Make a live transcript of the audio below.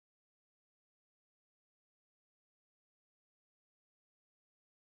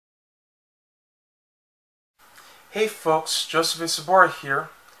Hey folks, Joseph Sobora here,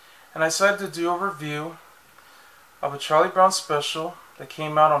 and I decided to do a review of a Charlie Brown special that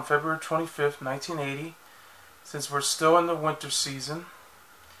came out on February 25th, 1980, since we're still in the winter season,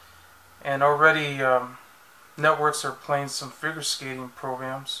 and already networks are playing some figure skating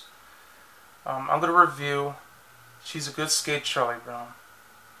programs. I'm going to review She's a Good Skate, Charlie Brown.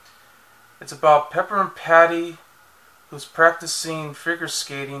 It's about Pepper and Patty, who's practicing figure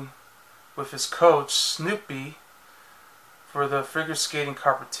skating with his coach, Snoopy, for the figure skating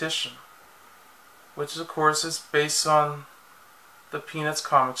competition, which of course is based on the Peanuts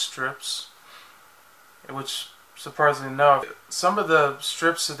comic strips, which surprisingly enough, some of the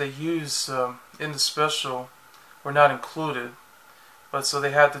strips that they use in the special were not included, but so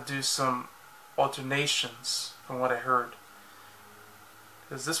they had to do some alternations from what I heard,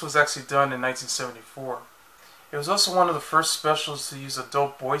 because this was actually done in 1974. It was also one of the first specials to use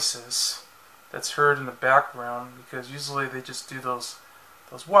adult voices that's heard in the background, because usually they just do those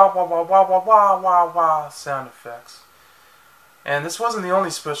wah wah wah wah wah wah wah wah sound effects. And this wasn't the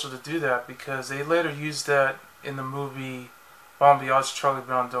only special to do that, because they later used that in the movie Bon Voyage, Charlie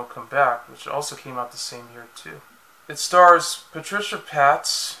Brown Don't Come Back, which also came out the same year too. It stars Patricia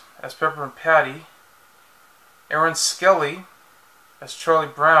Pats as Pepper and Patty, Arrin Skelley as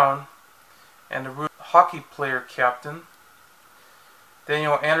Charlie Brown and the hockey player captain,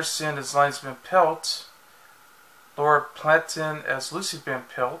 Daniel Anderson as Linus Van Pelt, Laura Planton as Lucy Van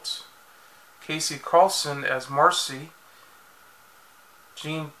Pelt, Casey Carlson as Marcy,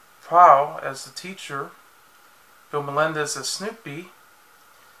 Gene Powell as the teacher, Bill Melendez as Snoopy,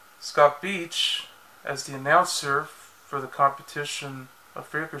 Scott Beach as the announcer for the competition of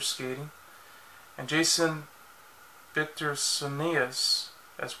figure skating, and Jason Victor Sernius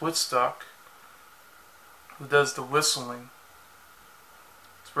as Woodstock, who does the whistling.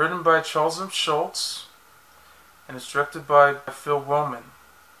 It's written by Charles and Schulz and is directed by Phil Roman.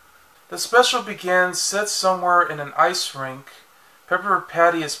 The special begins set somewhere in an ice rink. Pepper and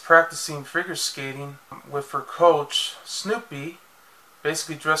Patty is practicing figure skating with her coach, Snoopy,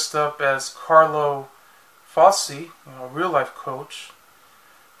 basically dressed up as Carlo Fosse, a real-life coach,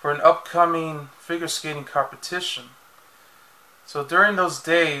 for an upcoming figure skating competition. So during those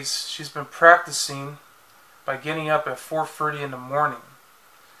days, she's been practicing by getting up at 4:30 in the morning,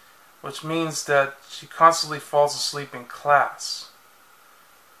 which means that she constantly falls asleep in class.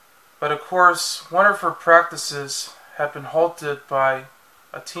 But of course, one of her practices had been halted by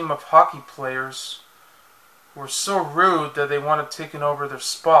a team of hockey players who were so rude that they wanted taken over their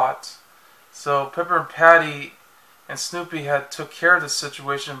spot. So Pepper and Patty and Snoopy had took care of the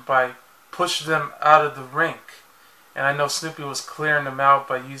situation by pushing them out of the rink. And I know Snoopy was clearing them out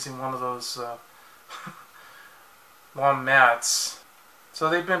by using one of those lawn mats. So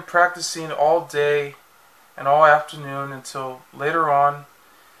they've been practicing all day and all afternoon until later on.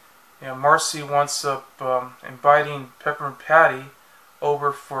 Marcy winds up inviting Pepper and Patty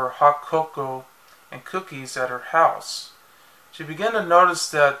over for hot cocoa and cookies at her house. She began to notice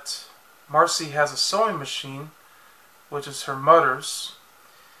that Marcy has a sewing machine, which is her mother's,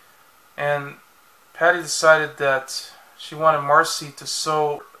 and Patty decided that she wanted Marcy to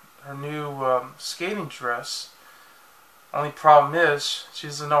sew her new skating dress. Only problem is, she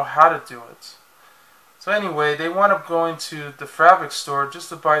doesn't know how to do it. So anyway, they wind up going to the fabric store just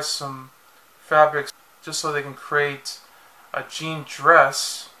to buy some fabrics, just so they can create a jean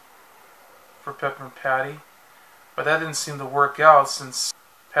dress for Pepper and Patty. But that didn't seem to work out, since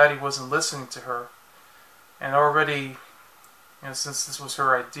Patty wasn't listening to her. And already, since this was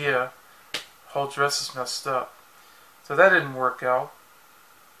her idea, the whole dress is messed up. So that didn't work out.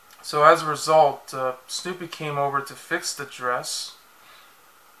 So as a result, Snoopy came over to fix the dress,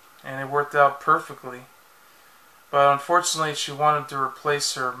 and it worked out perfectly. But unfortunately, she wanted to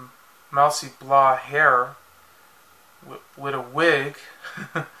replace her mousy blah hair with a wig,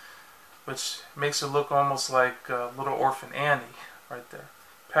 which makes her look almost like little orphan Annie right there.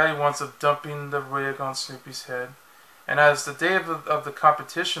 Patty winds up dumping the wig on Snoopy's head, and as the day of the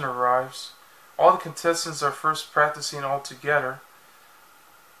competition arrives, all the contestants are first practicing all together,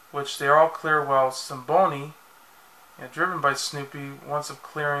 which they all clear while Zamboni, driven by Snoopy, winds up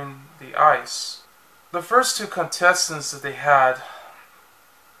clearing the ice. The first two contestants that they had,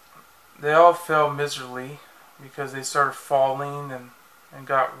 they all fell miserably because they started falling and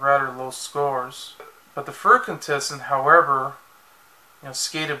got rather low scores. But the third contestant, however,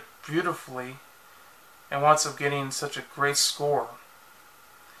 skated beautifully and winds up getting such a great score.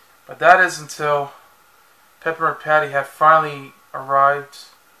 But that is until Pepper and Patty have finally arrived,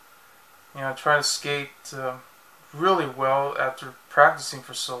 trying to skate really well after practicing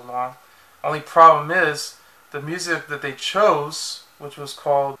for so long. Only problem is the music that they chose, which was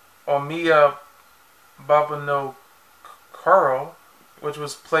called Omiya Baba no Karo, which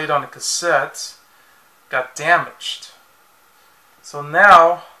was played on a cassette, got damaged. So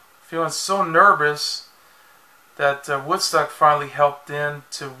now, feeling so nervous that Woodstock finally helped in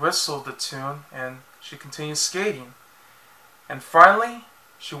to whistle the tune, and she continued skating. And finally,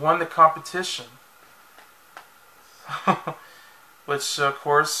 she won the competition. Which, of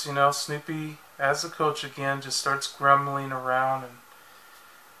course, you know, Snoopy, as the coach again, just starts grumbling around and,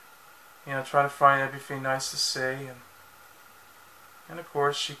 you know, trying to find everything nice to say. And of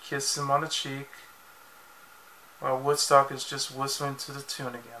course, she kissed him on the cheek while Woodstock is just whistling to the tune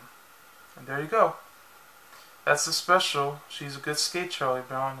again. And there you go. That's the special. She's a good skate, Charlie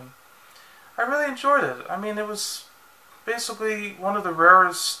Brown. And I really enjoyed it. I mean, it was basically one of the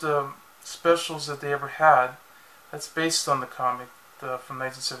rarest specials that they ever had. That's based on the comic from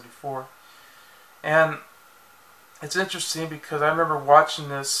 1974. And it's interesting because I remember watching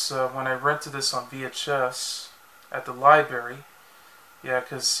this when I rented this on VHS at the library. Yeah,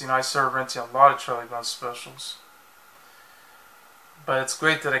 because, you know, I started renting a lot of Charlie Brown specials. But it's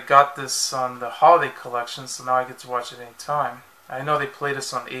great that I got this on the holiday collection, so now I get to watch it any time. I know they played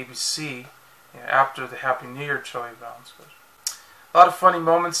this on ABC, you know, after the Happy New Year Charlie Brown special. A lot of funny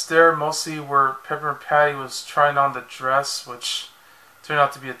moments there, mostly where Peppermint Patty was trying on the dress, which turned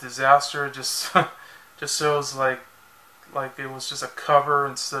out to be a disaster. Just shows like it was just a cover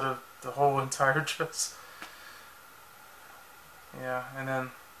instead of the whole entire dress. Yeah,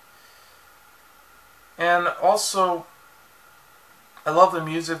 and also I love the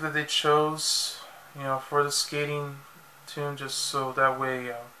music that they chose, you know, for the skating tune, just so that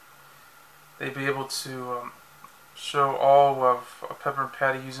way they'd be able to show all of Peppermint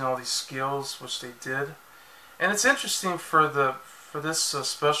Patty using all these skills, which they did. And it's interesting for this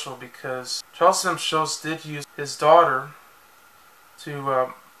special because Carlson Schulz did use his daughter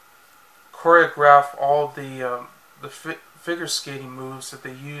to choreograph all the figure skating moves that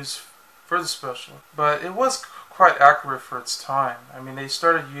they use for the special. But it was quite accurate for its time. I mean, they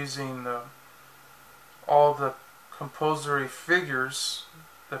started using all the composory figures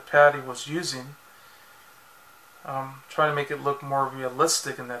that Patty was using, trying to make it look more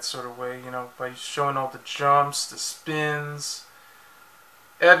realistic in that sort of way, you know, by showing all the jumps, the spins,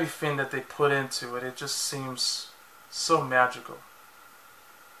 everything that they put into it. It just seems so magical.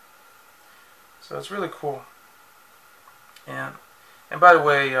 So it's really cool. And by the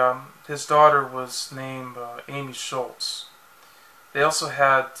way, his daughter was named Amy Schulz. They also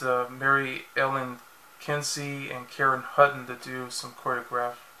had Mary Ellen Kinsey and Karen Hutton to do some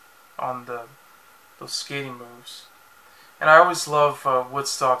choreograph on those skating moves. And I always love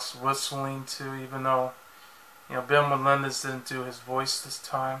Woodstock's whistling too, even though, you know, Ben Melendez didn't do his voice this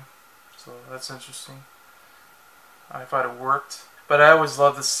time. So that's interesting. I thought it worked. But I always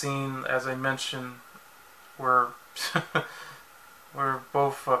love the scene, as I mentioned, where where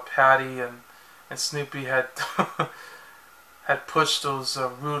both Patty and Snoopy had had pushed those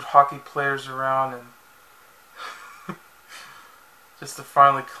rude hockey players around, and just to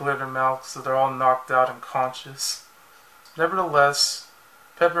finally clear their mouths so they're all knocked out unconscious. Nevertheless,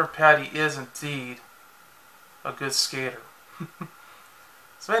 Peppermint Patty is indeed a good skater.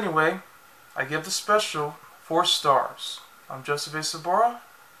 So anyway, I give the special 4 stars. I'm Joseph A. Sobora,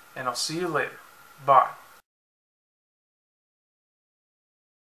 and I'll see you later. Bye.